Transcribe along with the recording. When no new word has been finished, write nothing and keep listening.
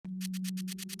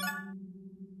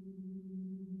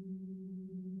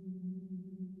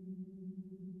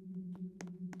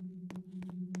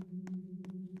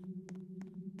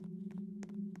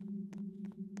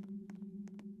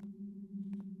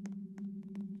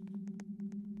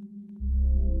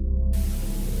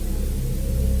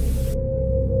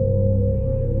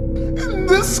In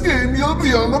this game, you'll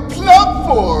be on a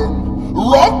platform.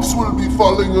 Rocks will be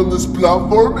falling on this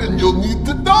platform and you'll need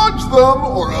to dodge them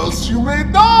or else you may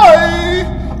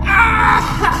die.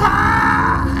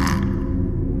 Ah!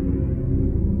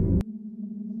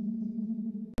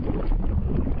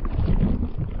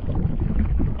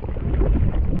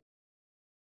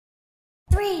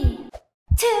 3,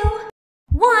 2,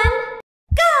 1,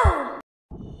 go!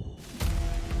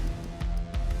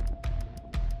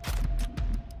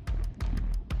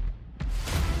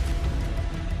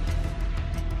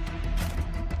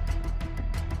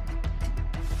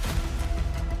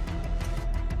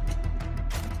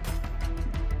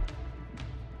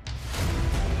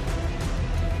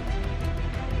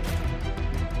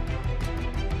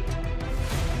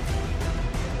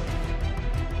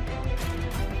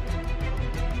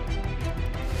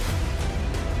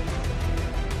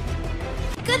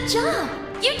 Good job!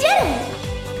 You did it!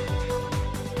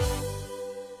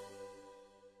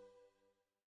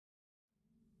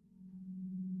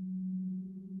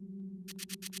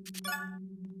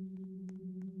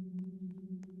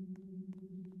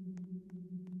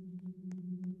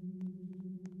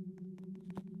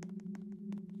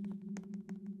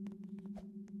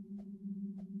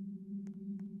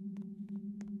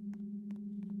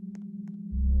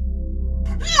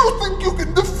 You think you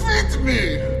can defeat me?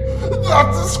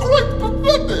 That is quite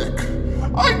pathetic.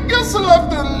 I guess I'll have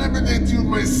to eliminate you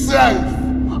myself.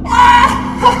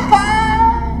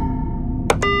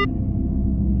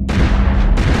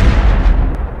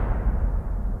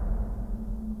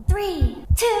 3,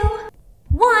 2,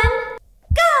 1,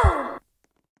 go!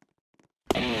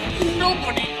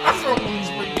 Nobody ever wins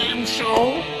my game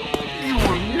show. You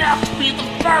will not be the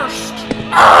first.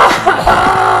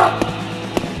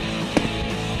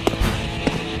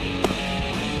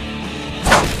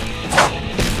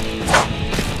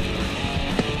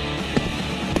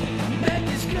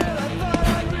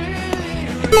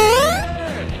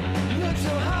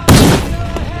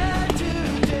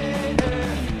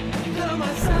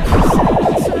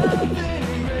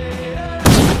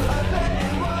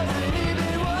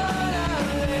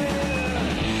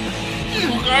 You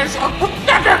guys are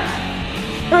pathetic!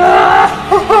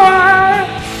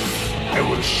 I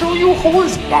will show you who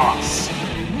is boss.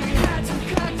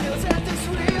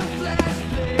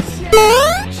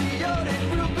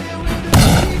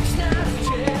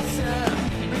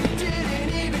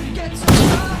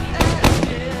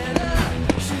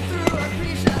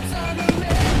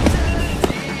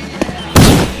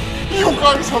 You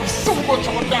guys have so much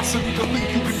audacity to think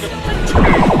you can defeat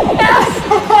me!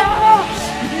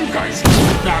 You guys do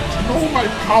not know my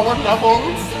power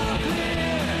levels!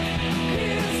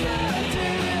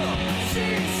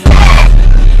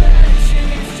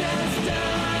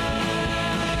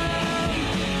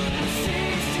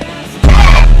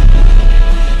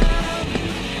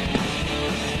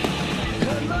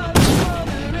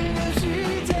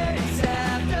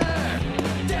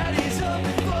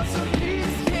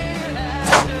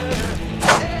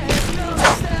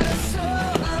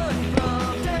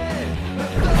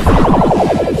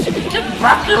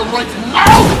 Back here right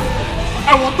now!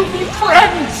 I want to be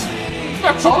friends!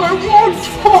 That's all I want!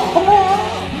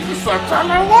 That's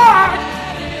all I want!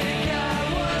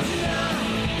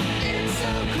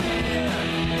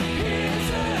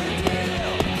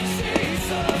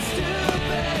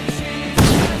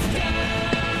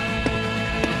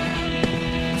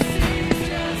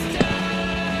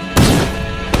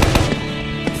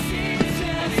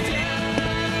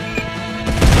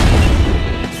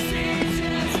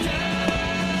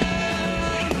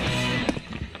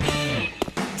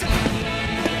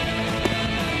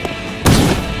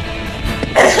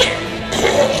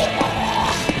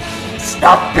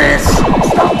 Stop this!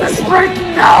 Stop this right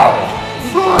now!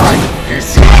 Right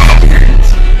this instant!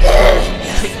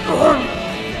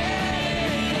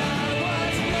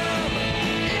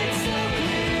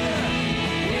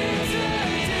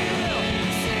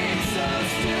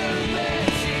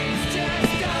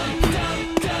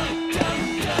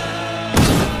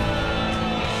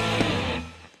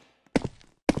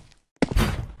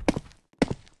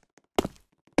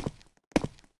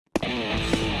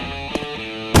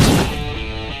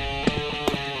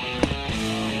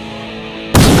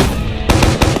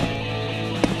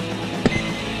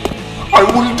 I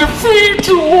will defeat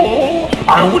you!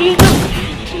 I will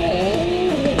defeat you!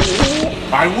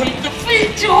 I I will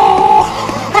defeat you!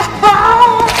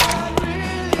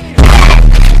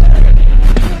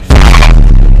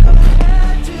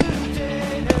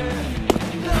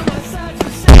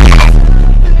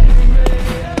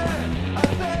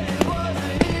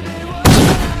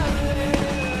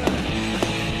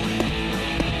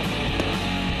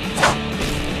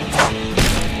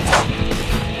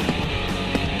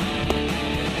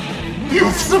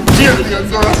 You've severely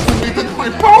underestimated my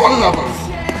power levels!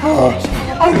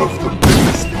 I have the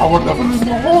biggest power level in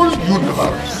the whole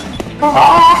universe!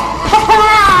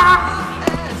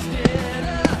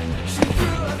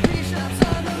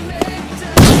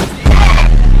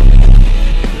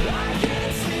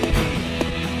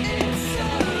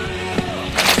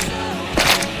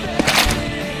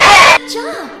 Good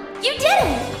job! You did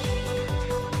it!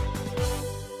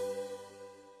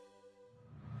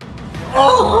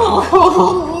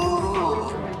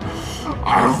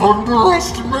 I've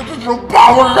underestimated your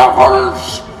power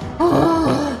levels!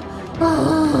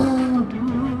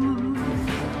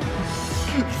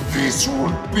 This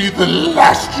will be the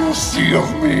last you see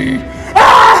of me!